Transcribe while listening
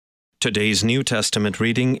Today's New Testament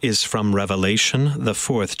reading is from Revelation, the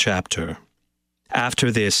 4th chapter. After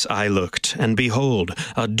this I looked, and behold,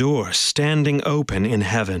 a door standing open in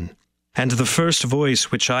heaven. And the first voice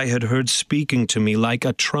which I had heard speaking to me like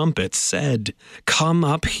a trumpet said, "Come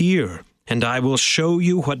up here, and I will show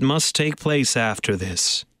you what must take place after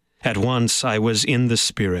this." At once I was in the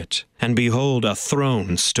Spirit, and behold, a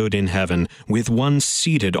throne stood in heaven, with one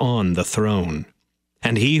seated on the throne.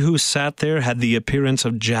 And he who sat there had the appearance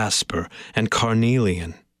of jasper and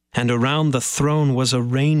carnelian. And around the throne was a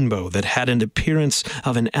rainbow that had an appearance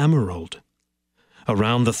of an emerald.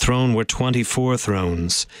 Around the throne were 24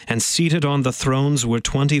 thrones, and seated on the thrones were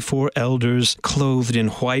 24 elders clothed in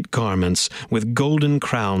white garments with golden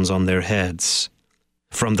crowns on their heads.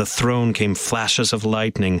 From the throne came flashes of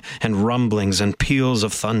lightning and rumblings and peals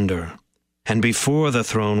of thunder. And before the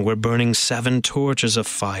throne were burning 7 torches of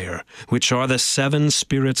fire, which are the 7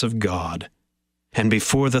 spirits of God. And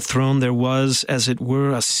before the throne there was, as it were,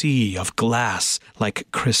 a sea of glass like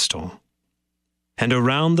crystal. And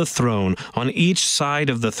around the throne, on each side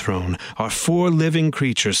of the throne, are 4 living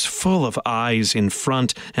creatures full of eyes in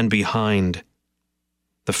front and behind.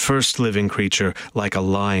 The first living creature like a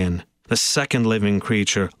lion, the second living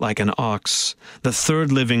creature like an ox, the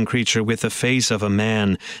third living creature with the face of a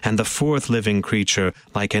man, and the fourth living creature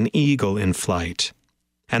like an eagle in flight.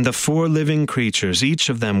 And the 4 living creatures, each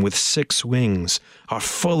of them with 6 wings, are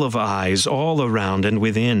full of eyes all around and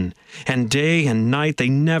within. And day and night they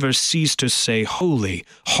never cease to say, "Holy,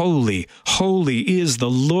 holy, holy is the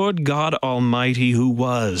Lord God Almighty, who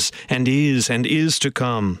was and is to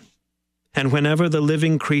come." And whenever the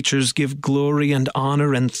living creatures give glory and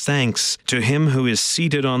honor and thanks to him who is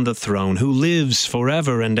seated on the throne, who lives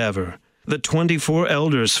forever and ever, the 24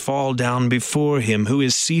 elders fall down before him who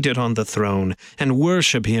is seated on the throne and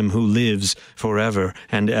worship him who lives forever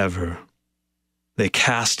and ever. They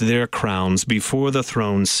cast their crowns before the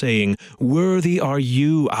throne, saying, "Worthy are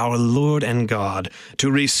you, our Lord and God,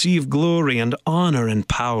 to receive glory and honor and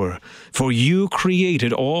power, for you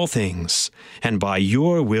created all things, and by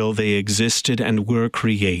your will they existed and were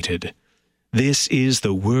created." This is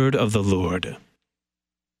the word of the Lord.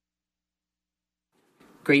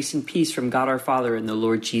 Grace and peace from God our Father and the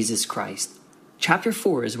Lord Jesus Christ. Chapter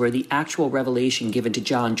 4 is where the actual revelation given to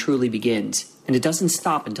John truly begins, and it doesn't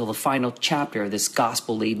stop until the final chapter of this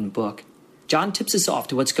gospel-laden book. John tips us off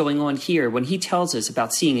to what's going on here when he tells us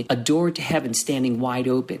about seeing a door to heaven standing wide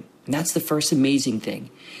open. And that's the first amazing thing.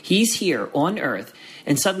 He's here on earth,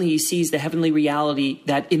 and suddenly he sees the heavenly reality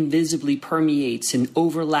that invisibly permeates and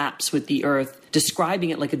overlaps with the earth, describing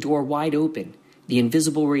it like a door wide open. The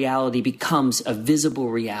invisible reality becomes a visible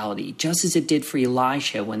reality, just as it did for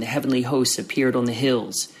Elisha when the heavenly hosts appeared on the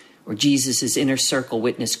hills, or Jesus' inner circle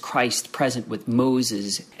witnessed Christ present with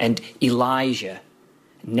Moses and Elijah.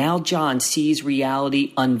 Now John sees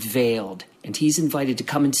reality unveiled, and he's invited to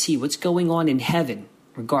come and see what's going on in heaven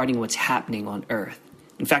regarding what's happening on earth.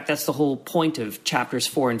 In fact, that's the whole point of chapters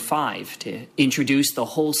 4 and 5, to introduce the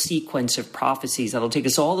whole sequence of prophecies that'll take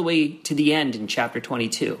us all the way to the end in chapter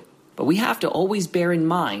 22. But we have to always bear in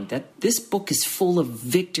mind that this book is full of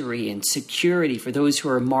victory and security for those who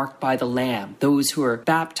are marked by the Lamb, those who are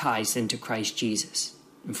baptized into Christ Jesus.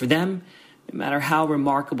 And for them, no matter how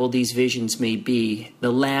remarkable these visions may be,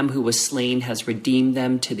 the Lamb who was slain has redeemed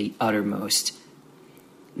them to the uttermost.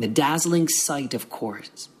 And the dazzling sight, of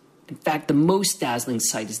course, in fact, the most dazzling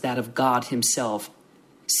sight is that of God himself,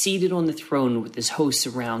 seated on the throne with his hosts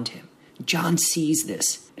around him. John sees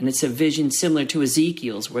this, and it's a vision similar to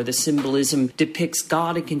Ezekiel's, where the symbolism depicts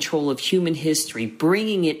God in control of human history,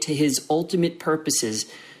 bringing it to his ultimate purposes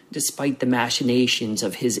despite the machinations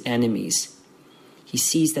of his enemies. He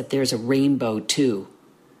sees that there's a rainbow too,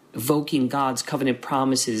 evoking God's covenant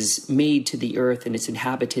promises made to the earth and its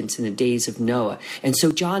inhabitants in the days of Noah. And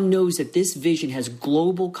so John knows that this vision has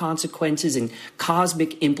global consequences and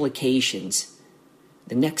cosmic implications.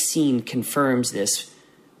 The next scene confirms this.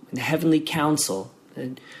 The heavenly council,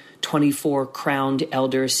 the 24 crowned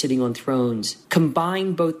elders sitting on thrones,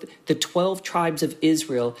 combine both the 12 tribes of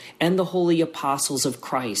Israel and the holy apostles of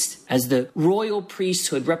Christ as the royal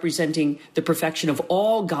priesthood representing the perfection of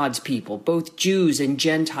all God's people, both Jews and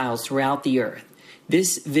Gentiles throughout the earth.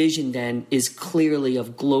 This vision then is clearly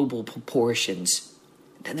of global proportions.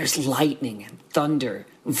 Then there's lightning and thunder.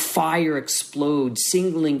 Fire explodes,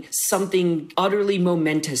 signaling something utterly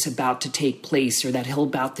momentous about to take place or that he'll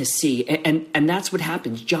about to see. And that's what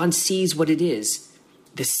happens. John sees what it is.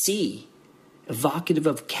 The sea, evocative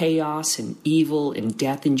of chaos and evil and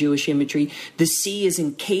death in Jewish imagery. The sea is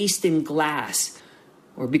encased in glass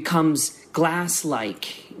or becomes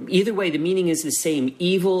glass-like. Either way, the meaning is the same.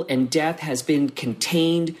 Evil and death has been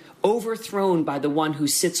contained, overthrown by the one who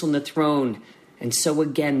sits on the throne. And so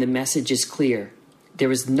again, the message is clear.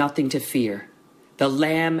 There is nothing to fear. The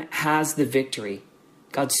Lamb has the victory.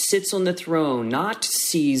 God sits on the throne, not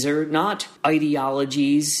Caesar, not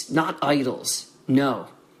ideologies, not idols. No,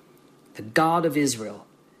 the God of Israel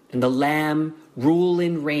and the Lamb rule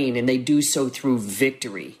and reign, and they do so through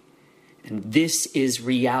victory. And this is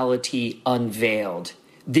reality unveiled.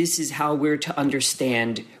 This is how we're to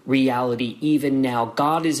understand reality even now.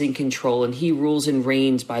 God is in control, and he rules and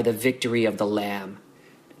reigns by the victory of the Lamb.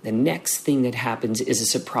 The next thing that happens is a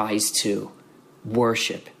surprise too.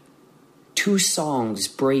 Worship. 2 songs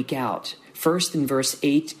break out, first in verse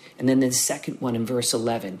 8 and then the second one in verse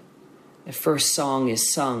 11. The first song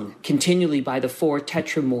is sung continually by the 4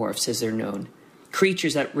 tetramorphs, as they're known,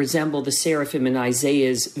 creatures that resemble the seraphim in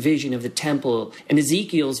Isaiah's vision of the temple and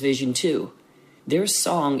Ezekiel's vision too. Their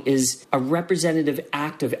song is a representative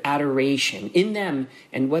act of adoration. In them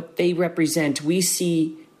and what they represent, we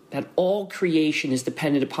see that all creation is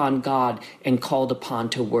dependent upon God and called upon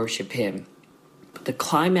to worship him. But the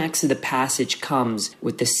climax of the passage comes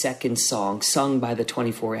with the second song, sung by the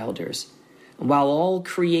 24 elders. And while all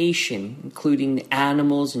creation, including the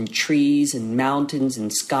animals and trees and mountains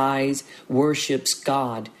and skies, worships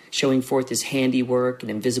God, showing forth his handiwork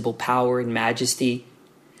and invisible power and majesty,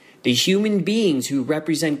 the human beings who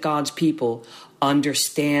represent God's people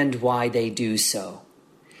understand why they do so.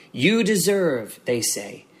 You deserve, they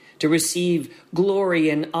say, to receive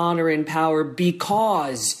glory and honor and power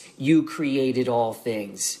because you created all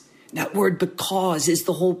things. That word because is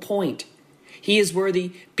the whole point. He is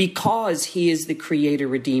worthy because he is the creator,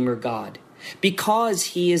 redeemer God, because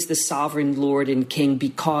he is the sovereign Lord and King,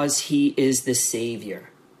 because he is the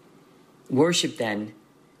Savior. Worship, then,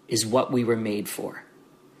 is what we were made for.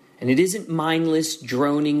 And it isn't mindless,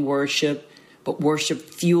 droning worship, but worship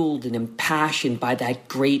fueled and impassioned by that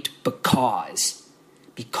great because.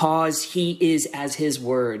 Because he is as his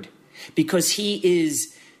word. Because he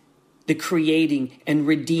is the creating and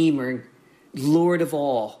redeemer, Lord of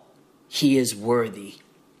all. He is worthy.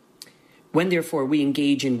 When, therefore, we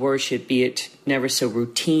engage in worship, be it never so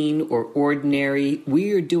routine or ordinary,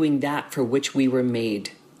 we are doing that for which we were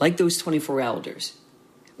made, like those 24 elders.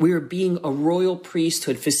 We are being a royal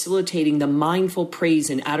priesthood, facilitating the mindful praise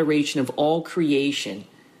and adoration of all creation.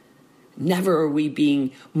 Never are we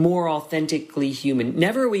being more authentically human.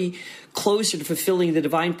 Never are we closer to fulfilling the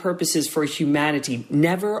divine purposes for humanity.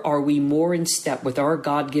 Never are we more in step with our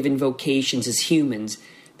God-given vocations as humans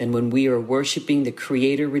than when we are worshiping the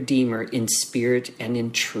Creator Redeemer in spirit and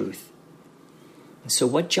in truth. And so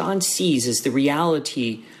what John sees is the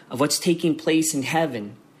reality of what's taking place in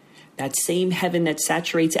heaven. That same heaven that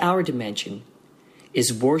saturates our dimension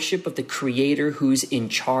is worship of the Creator who's in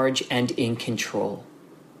charge and in control.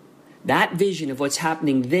 That vision of what's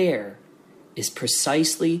happening there is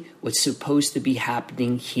precisely what's supposed to be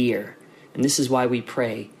happening here. And this is why we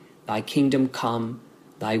pray, thy kingdom come,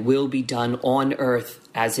 thy will be done on earth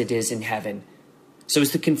as it is in heaven. So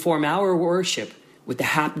as to conform our worship with the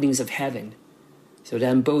happenings of heaven. So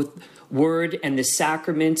that in both word and the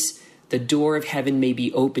sacraments, the door of heaven may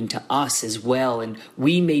be open to us as well, and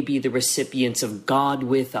we may be the recipients of God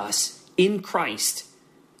with us in Christ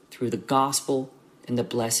through the gospel and the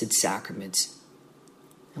blessed sacraments.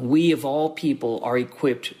 And we of all people are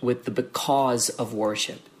equipped with the because of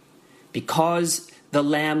worship. Because the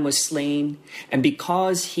Lamb was slain, and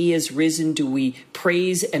because he is risen, do we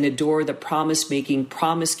praise and adore the promise-making,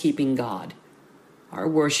 promise-keeping God. Our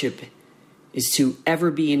worship is to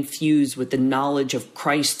ever be infused with the knowledge of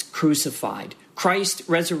Christ crucified, Christ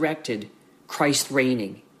resurrected, Christ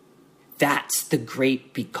reigning. That's the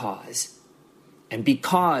great because. And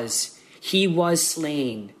because he was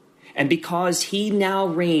slain, and because he now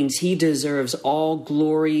reigns, he deserves all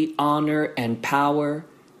glory, honor, and power,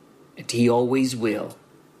 and he always will.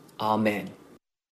 Amen.